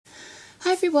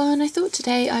Hi everyone, I thought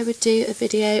today I would do a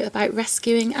video about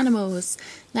rescuing animals.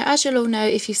 Now, as you'll all know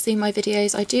if you've seen my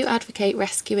videos, I do advocate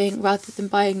rescuing rather than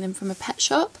buying them from a pet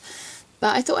shop,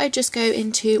 but I thought I'd just go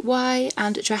into why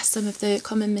and address some of the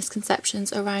common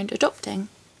misconceptions around adopting.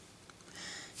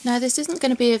 Now, this isn't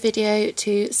going to be a video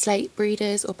to slate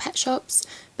breeders or pet shops,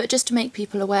 but just to make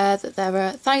people aware that there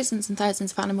are thousands and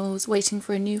thousands of animals waiting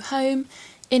for a new home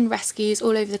in rescues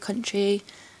all over the country.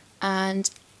 And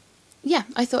yeah,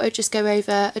 I thought I'd just go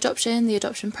over adoption, the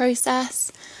adoption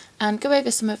process, and go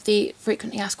over some of the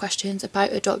frequently asked questions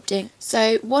about adopting.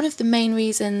 So one of the main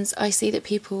reasons I see that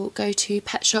people go to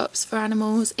pet shops for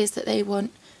animals is that they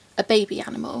want a baby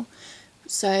animal.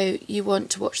 So you want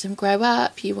to watch them grow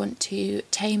up, you want to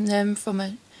tame them from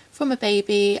a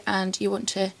baby, and you want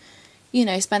to, you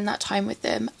know, spend that time with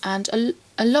them. And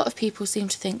a lot of people seem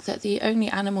to think that the only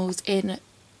animals in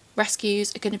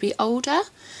rescues are going to be older.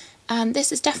 And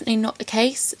this is definitely not the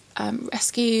case.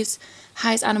 Rescues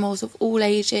house animals of all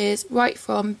ages, right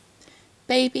from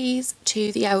babies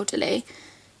to the elderly.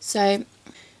 So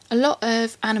a lot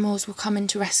of animals will come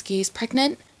into rescues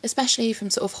pregnant, especially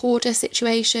from sort of hoarder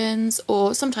situations,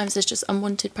 or sometimes there's just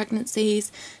unwanted pregnancies,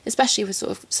 especially with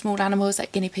sort of small animals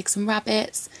like guinea pigs and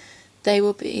rabbits. They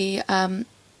will be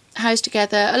housed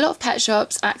together. A lot of pet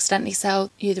shops accidentally sell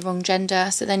you the wrong gender,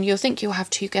 so then you'll think you'll have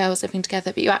two girls living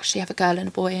together, but you actually have a girl and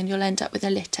a boy, and you'll end up with a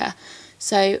litter.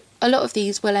 So a lot of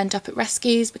these will end up at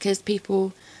rescues because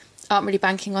people aren't really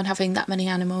banking on having that many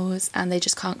animals and they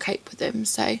just can't cope with them.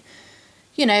 So,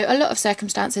 you know, a lot of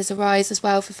circumstances arise as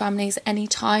well for families at any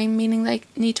time, meaning they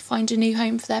need to find a new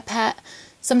home for their pet.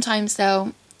 Sometimes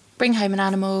they'll bring home an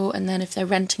animal, and then if they're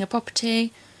renting a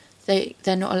property,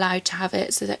 they're not allowed to have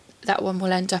it, so that one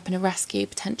will end up in a rescue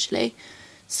potentially.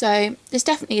 So this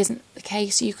definitely isn't the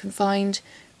case. You can find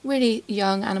really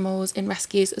young animals in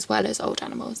rescues as well as old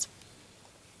animals.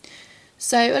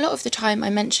 So a lot of the time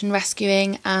I mention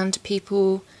rescuing and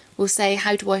people will say,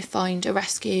 how do I find a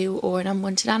rescue or an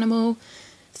unwanted animal?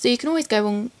 So you can always go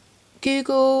on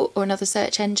Google or another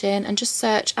search engine and just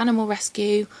search animal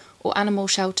rescue or animal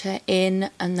shelter in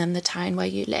and then the town where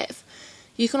you live.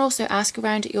 You can also ask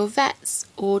around at your vets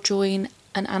or join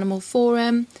an animal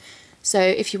forum. So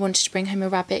if you wanted to bring home a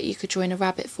rabbit, you could join a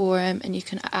rabbit forum and you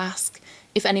can ask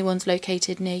if anyone's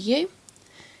located near you.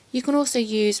 You can also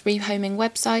use rehoming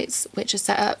websites which are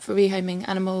set up for rehoming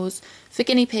animals. For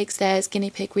guinea pigs there's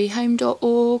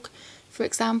guineapigrehome.org, for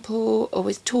example, or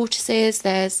with tortoises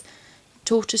there's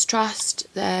Tortoise Trust.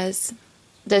 There's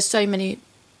so many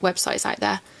websites out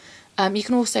there. You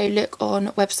can also look on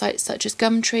websites such as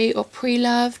Gumtree or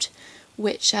Preloved,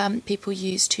 which people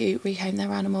use to rehome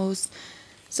their animals.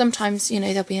 Sometimes, you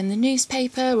know, they'll be in the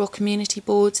newspaper or community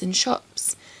boards in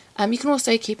shops. You can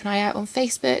also keep an eye out on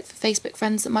Facebook for Facebook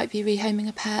friends that might be rehoming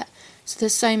a pet. So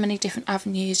there's so many different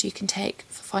avenues you can take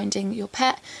for finding your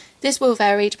pet. This will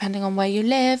vary depending on where you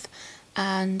live,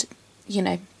 and, you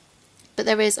know, but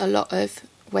there is a lot of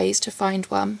ways to find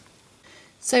one.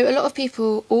 So a lot of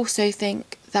people also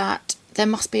think that there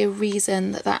must be a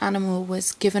reason that that animal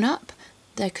was given up.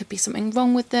 There could be something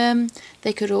wrong with them,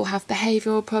 they could all have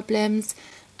behavioural problems,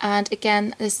 and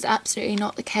again, this is absolutely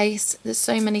not the case. There's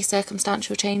so many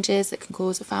circumstantial changes that can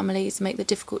cause a family to make the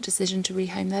difficult decision to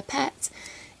rehome their pet.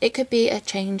 It could be a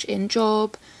change in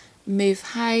job, move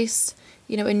house,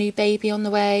 you know, a new baby on the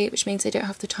way, which means they don't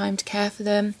have the time to care for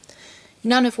them,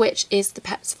 none of which is the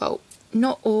pet's fault.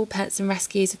 Not all pets in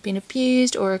rescues have been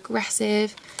abused or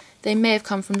aggressive. They may have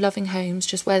come from loving homes,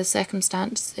 just where the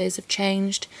circumstances have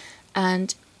changed.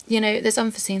 And, you know, there's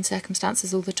unforeseen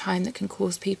circumstances all the time that can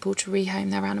cause people to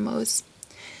rehome their animals.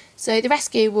 So the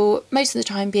rescue will most of the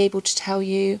time be able to tell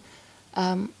you,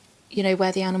 you know,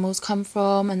 where the animals come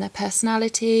from and their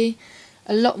personality,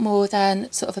 a lot more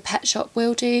than sort of a pet shop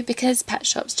will do, because pet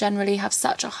shops generally have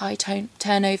such a high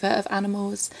turnover of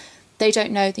animals. They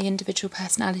don't know the individual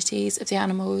personalities of the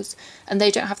animals, and they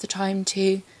don't have the time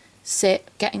to sit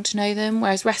getting to know them,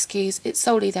 whereas rescues, it's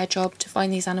solely their job to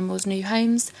find these animals new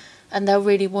homes, and they'll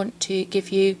really want to give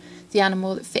you the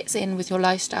animal that fits in with your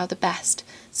lifestyle the best,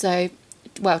 so,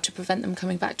 well, to prevent them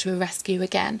coming back to a rescue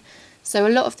again. So a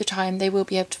lot of the time they will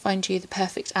be able to find you the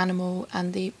perfect animal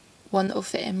and the one that will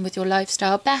fit in with your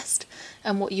lifestyle best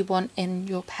and what you want in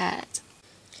your pet.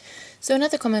 So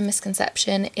another common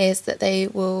misconception is that they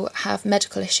will have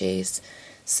medical issues.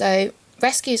 So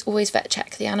rescues always vet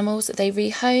check the animals that they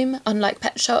rehome, unlike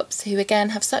pet shops, who again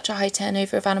have such a high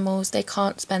turnover of animals they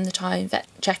can't spend the time vet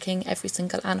checking every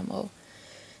single animal.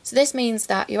 So this means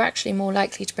that you're actually more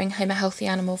likely to bring home a healthy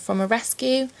animal from a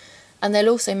rescue, and they'll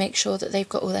also make sure that they've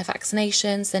got all their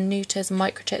vaccinations, their neuters and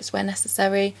microchips where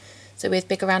necessary. So with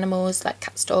bigger animals like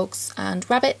cats, dogs and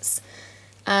rabbits,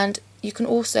 And you can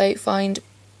also find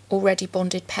already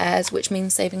bonded pairs, which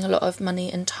means saving a lot of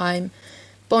money and time.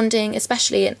 Bonding,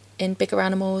 especially in bigger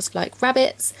animals like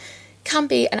rabbits, can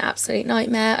be an absolute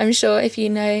nightmare. I'm sure if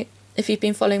you've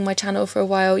been following my channel for a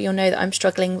while, you'll know that I'm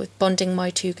struggling with bonding my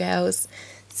two girls.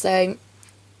 So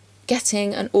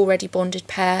getting an already bonded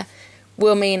pair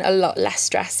will mean a lot less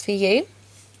stress for you.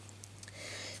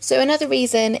 So another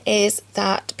reason is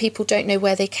that people don't know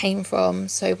where they came from,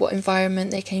 so what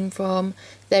environment they came from,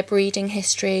 their breeding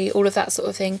history, all of that sort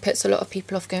of thing puts a lot of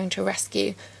people off going to a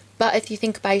rescue. But if you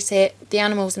think about it, the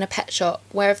animals in a pet shop,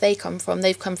 where have they come from?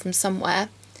 They've come from somewhere.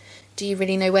 Do you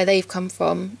really know where they've come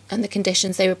from and the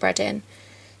conditions they were bred in?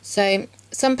 So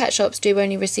some pet shops do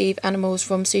only receive animals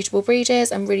from suitable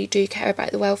breeders and really do care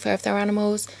about the welfare of their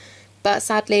animals, but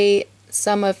sadly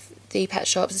some of the pet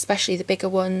shops, especially the bigger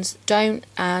ones, don't,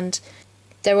 and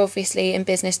they're obviously in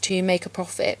business to make a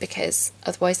profit because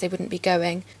otherwise they wouldn't be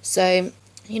going. So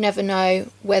you never know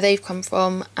where they've come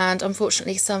from, and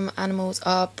unfortunately some animals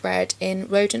are bred in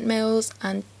rodent mills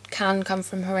and can come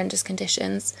from horrendous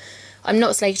conditions. I'm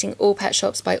not slating all pet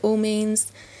shops by all means,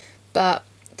 but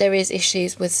there is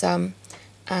issues with some,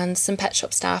 and some pet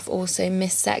shop staff also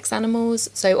missex animals,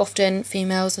 so often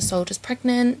females are sold as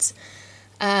pregnant.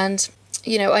 And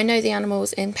you know, I know the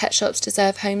animals in pet shops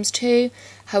deserve homes too,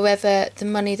 however the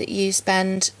money that you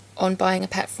spend on buying a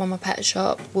pet from a pet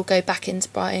shop will go back into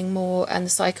buying more and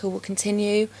the cycle will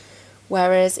continue,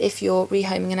 whereas if you're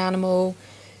rehoming an animal,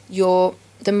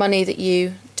 the money that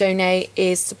you donate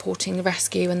is supporting the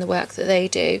rescue and the work that they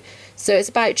do. So it's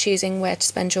about choosing where to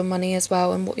spend your money as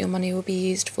well and what your money will be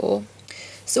used for.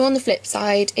 So on the flip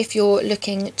side, if you're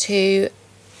looking to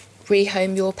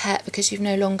rehome your pet because you've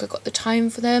no longer got the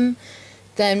time for them,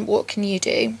 then what can you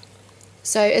do?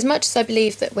 So as much as I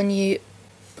believe that when you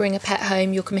bring a pet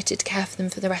home you're committed to care for them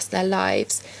for the rest of their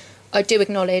lives, I do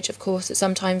acknowledge, of course, that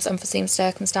sometimes unforeseen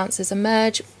circumstances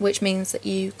emerge, which means that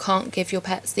you can't give your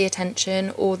pets the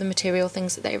attention or the material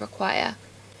things that they require.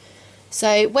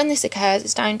 So when this occurs,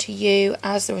 it's down to you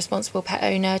as the responsible pet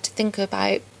owner to think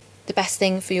about the best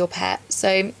thing for your pet.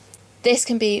 So this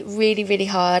can be really, really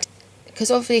hard,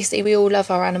 because obviously we all love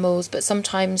our animals, but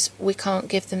sometimes we can't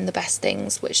give them the best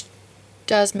things, which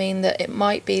does mean that it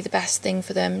might be the best thing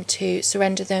for them to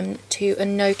surrender them to a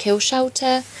no-kill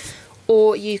shelter,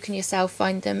 or you can yourself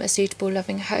find them a suitable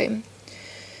loving home.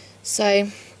 So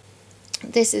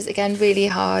this is again really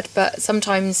hard, but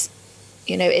sometimes,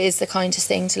 you know, it is the kindest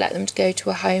thing to let them go to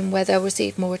a home where they'll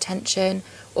receive more attention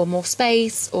or more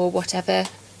space or whatever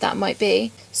that might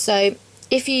be. So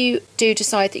if you do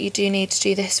decide that you do need to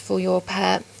do this for your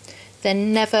pet,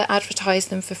 then never advertise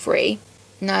them for free.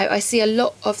 Now, I see a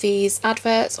lot of these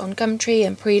adverts on Gumtree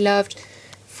and Pre-Loved,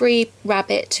 free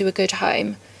rabbit to a good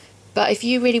home. But if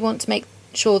you really want to make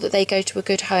sure that they go to a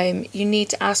good home, you need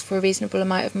to ask for a reasonable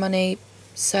amount of money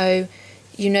so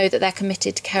you know that they're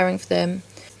committed to caring for them.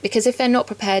 Because if they're not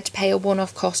prepared to pay a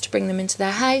one-off cost to bring them into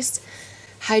their house,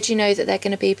 how do you know that they're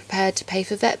going to be prepared to pay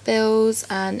for vet bills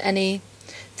and any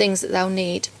things that they'll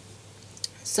need?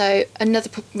 So another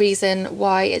reason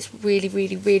why it's really,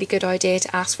 really, really good idea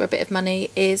to ask for a bit of money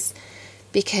is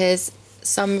because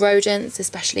some rodents,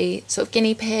 especially sort of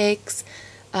guinea pigs,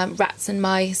 rats and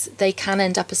mice, they can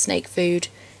end up as snake food.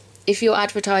 If you're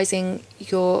advertising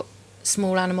your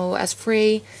small animal as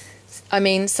free, I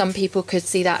mean, some people could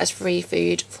see that as free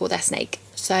food for their snake.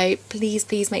 So please,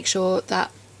 please make sure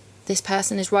that this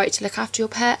person is right to look after your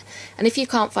pet. And if you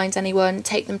can't find anyone,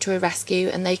 take them to a rescue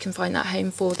and they can find that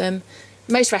home for them.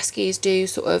 Most rescues do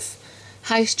sort of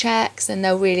house checks and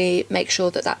they'll really make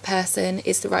sure that that person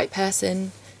is the right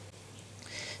person.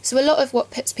 So a lot of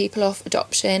what puts people off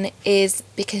adoption is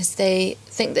because they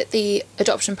think that the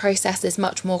adoption process is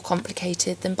much more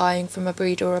complicated than buying from a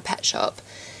breeder or a pet shop.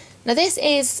 Now this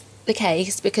is the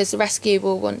case because the rescue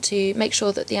will want to make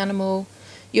sure that the animal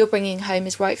you're bringing home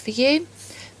is right for you.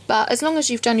 But as long as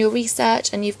you've done your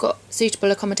research and you've got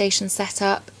suitable accommodation set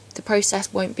up, the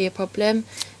process won't be a problem.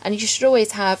 And you should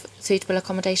always have suitable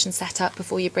accommodation set up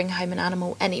before you bring home an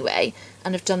animal anyway,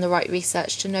 and have done the right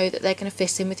research to know that they're going to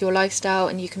fit in with your lifestyle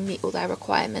and you can meet all their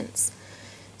requirements.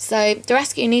 So the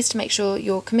rescue needs to make sure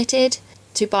you're committed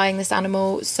to buying this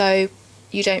animal, so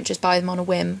you don't just buy them on a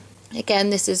whim. Again,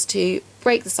 this is to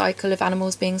break the cycle of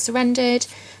animals being surrendered,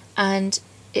 and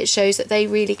it shows that they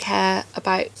really care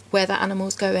about where that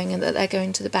animal's going and that they're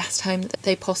going to the best home that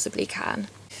they possibly can.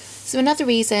 So another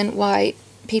reason why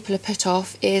people are put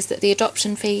off is that the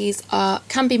adoption fees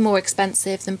can be more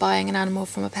expensive than buying an animal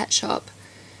from a pet shop.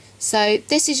 So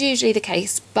this is usually the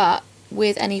case, but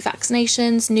with any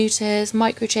vaccinations, neuters,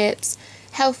 microchips,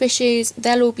 health issues,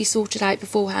 they'll all be sorted out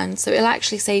beforehand, so it'll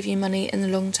actually save you money in the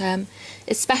long term,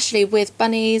 especially with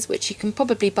bunnies, which you can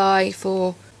probably buy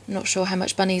for, I'm not sure how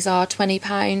much bunnies are,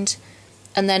 £20,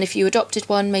 and then if you adopted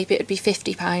one maybe it would be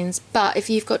 £50, but if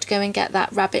you've got to go and get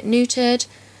that rabbit neutered,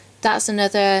 that's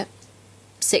another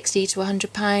 £60 to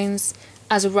 £100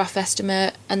 as a rough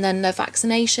estimate, and then the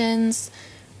vaccinations,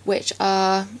 which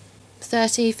are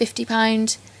 £30,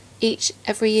 £50 each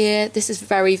every year. This is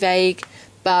very vague,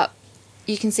 but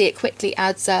you can see it quickly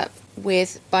adds up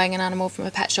with buying an animal from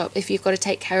a pet shop if you've got to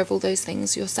take care of all those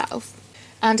things yourself.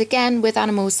 And again, with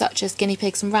animals such as guinea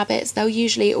pigs and rabbits, they'll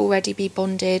usually already be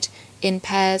bonded in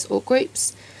pairs or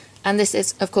groups, and this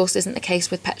is, of course, isn't the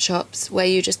case with pet shops, where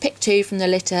you just pick two from the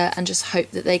litter and just hope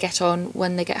that they get on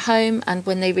when they get home, and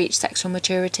when they reach sexual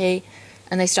maturity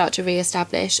and they start to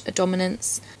re-establish a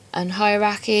dominance and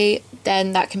hierarchy,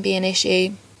 then that can be an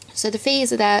issue. So the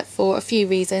fees are there for a few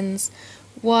reasons.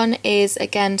 One is,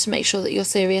 again, to make sure that you're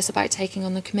serious about taking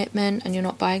on the commitment and you're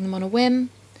not buying them on a whim.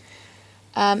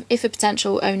 If a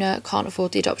potential owner can't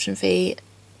afford the adoption fee,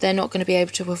 they're not going to be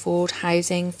able to afford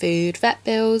housing, food, vet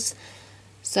bills.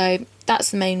 So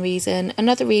that's the main reason.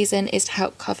 Another reason is to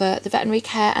help cover the veterinary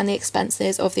care and the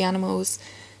expenses of the animals.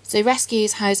 So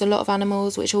rescues house a lot of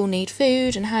animals which all need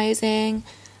food and housing,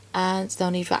 and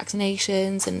they'll need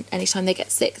vaccinations, and anytime they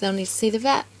get sick they'll need to see the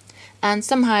vet. And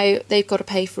somehow they've got to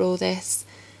pay for all this,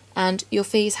 and your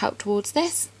fees help towards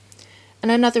this.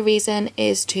 And another reason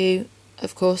is to,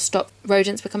 of course, stop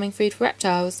rodents becoming food for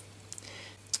reptiles.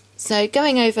 So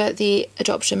going over the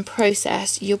adoption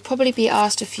process, you'll probably be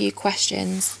asked a few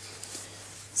questions.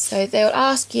 So they'll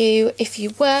ask you if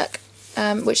you work,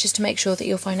 which is to make sure that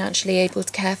you're financially able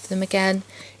to care for them again.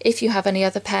 If you have any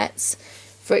other pets,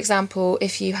 for example,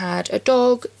 if you had a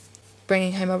dog,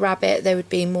 bringing home a rabbit, there would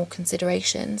be more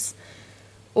considerations.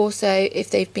 Also, if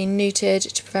they've been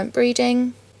neutered to prevent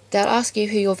breeding, they'll ask you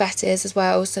who your vet is as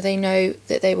well, so they know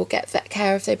that they will get vet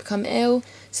care if they become ill.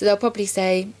 So they'll probably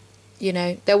say, you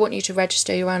know, they'll want you to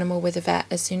register your animal with a vet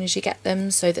as soon as you get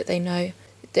them, so that they know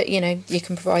that, you know, you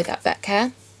can provide that vet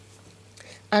care.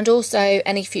 And also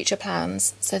any future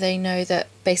plans, so they know that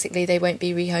basically they won't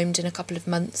be rehomed in a couple of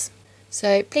months.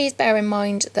 So please bear in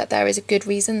mind that there is a good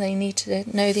reason they need to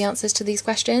know the answers to these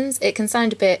questions. It can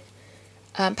sound a bit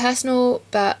personal,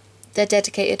 but they're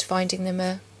dedicated to finding them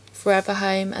a forever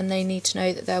home, and they need to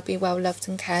know that they'll be well loved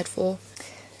and cared for.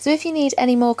 So if you need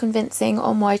any more convincing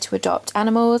on why to adopt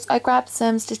animals, I grabbed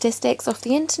some statistics off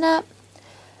the internet,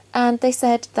 and they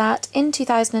said that in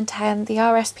 2010 the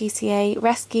RSPCA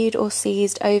rescued or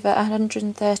seized over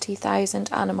 130,000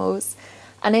 animals,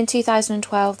 and in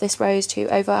 2012 this rose to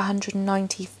over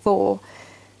 194.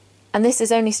 And this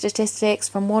is only statistics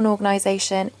from one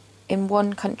organisation in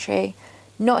one country,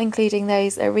 not including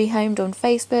those that are rehomed on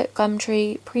Facebook,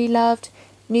 Gumtree, Pre-Loved,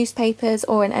 newspapers,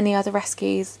 or in any other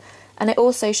rescues. And it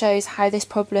also shows how this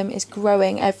problem is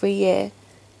growing every year.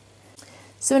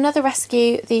 So another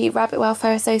rescue, the Rabbit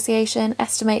Welfare Association,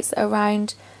 estimates that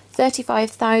around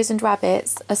 35,000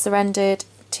 rabbits are surrendered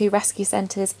to rescue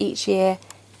centres each year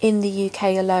in the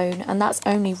UK alone, and that's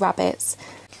only rabbits.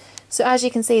 So as you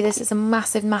can see, this is a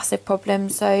massive, massive problem.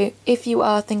 So if you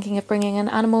are thinking of bringing an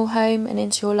animal home and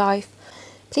into your life,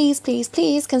 please, please,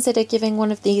 please consider giving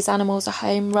one of these animals a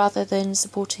home rather than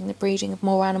supporting the breeding of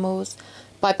more animals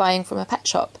by buying from a pet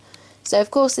shop. So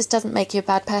of course this doesn't make you a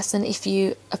bad person if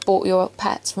you have bought your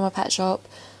pets from a pet shop.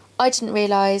 I didn't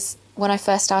realise when I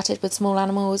first started with small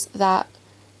animals that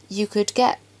you could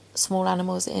get small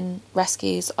animals in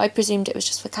rescues. I presumed it was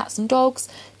just for cats and dogs,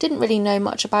 didn't really know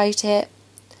much about it.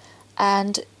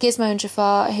 And Gizmo and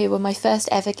Jafar, who were my first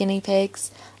ever guinea pigs,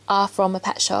 are from a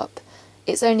pet shop.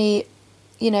 It's only,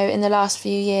 you know, in the last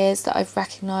few years that I've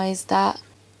recognised that,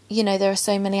 you know, there are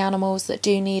so many animals that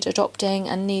do need adopting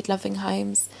and need loving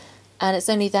homes, and it's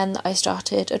only then that I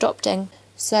started adopting.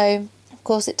 So of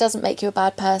course it doesn't make you a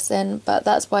bad person, but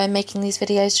that's why I'm making these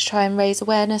videos, to try and raise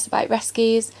awareness about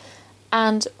rescues,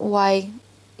 and why,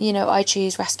 you know, I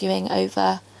choose rescuing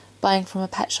over buying from a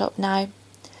pet shop now.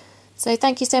 So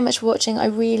thank you so much for watching. I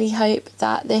really hope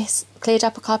that this cleared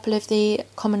up a couple of the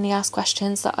commonly asked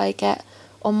questions that I get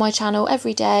on my channel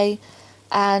every day,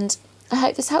 and I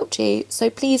hope this helped you. So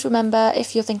please remember,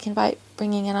 if you're thinking about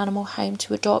bringing an animal home,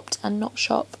 to adopt and not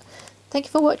shop. Thank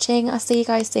you for watching. I'll see you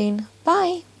guys soon.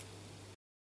 Bye!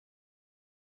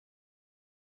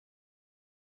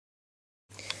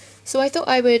 So I thought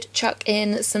I would chuck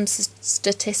in some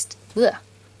statistics.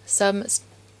 So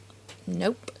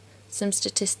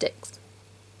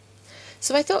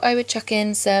I thought I would chuck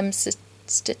in some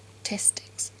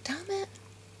statistics. Damn it.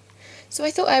 So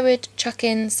I thought I would chuck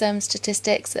in some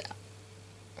statistics.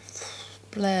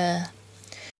 Blur.